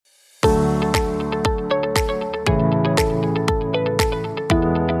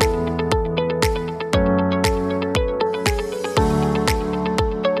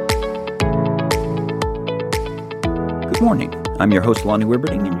morning. I'm your host, Lonnie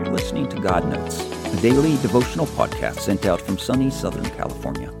Wibberding, and you're listening to God Notes, a daily devotional podcast sent out from sunny Southern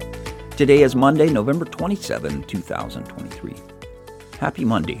California. Today is Monday, November 27, 2023. Happy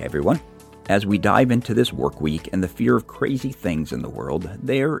Monday, everyone. As we dive into this work week and the fear of crazy things in the world,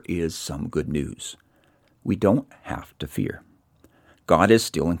 there is some good news. We don't have to fear. God is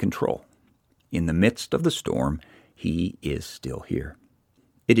still in control. In the midst of the storm, He is still here.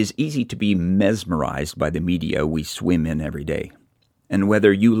 It is easy to be mesmerized by the media we swim in every day. And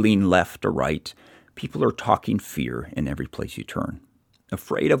whether you lean left or right, people are talking fear in every place you turn,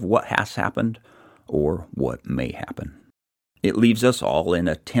 afraid of what has happened or what may happen. It leaves us all in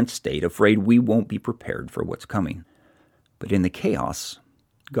a tense state, afraid we won't be prepared for what's coming. But in the chaos,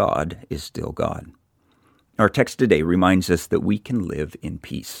 God is still God. Our text today reminds us that we can live in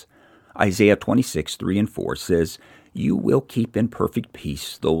peace. Isaiah 26, 3 and 4 says, "You will keep in perfect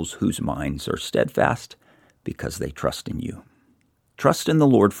peace those whose minds are steadfast because they trust in you." Trust in the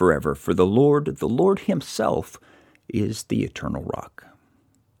Lord forever, for the Lord Himself is the eternal rock.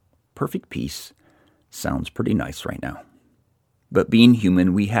 Perfect peace sounds pretty nice right now. But being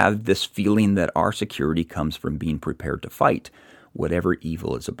human, we have this feeling that our security comes from being prepared to fight whatever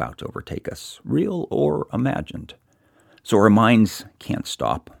evil is about to overtake us, real or imagined. So our minds can't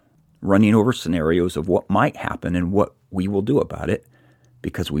stop running over scenarios of what might happen and what we will do about it,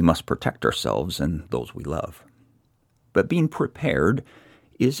 because we must protect ourselves and those we love. But being prepared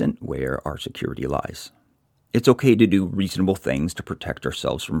isn't where our security lies. It's okay to do reasonable things to protect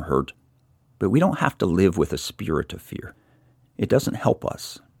ourselves from hurt, but we don't have to live with a spirit of fear. It doesn't help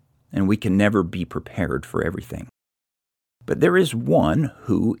us, and we can never be prepared for everything. But there is one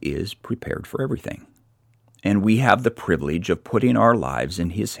who is prepared for everything. And we have the privilege of putting our lives in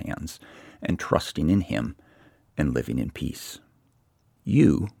His hands and trusting in Him and living in peace.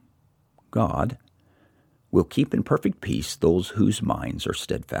 You, God, will keep in perfect peace those whose minds are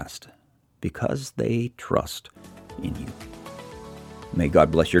steadfast because they trust in you. May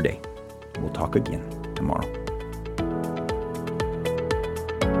God bless your day. We'll talk again tomorrow.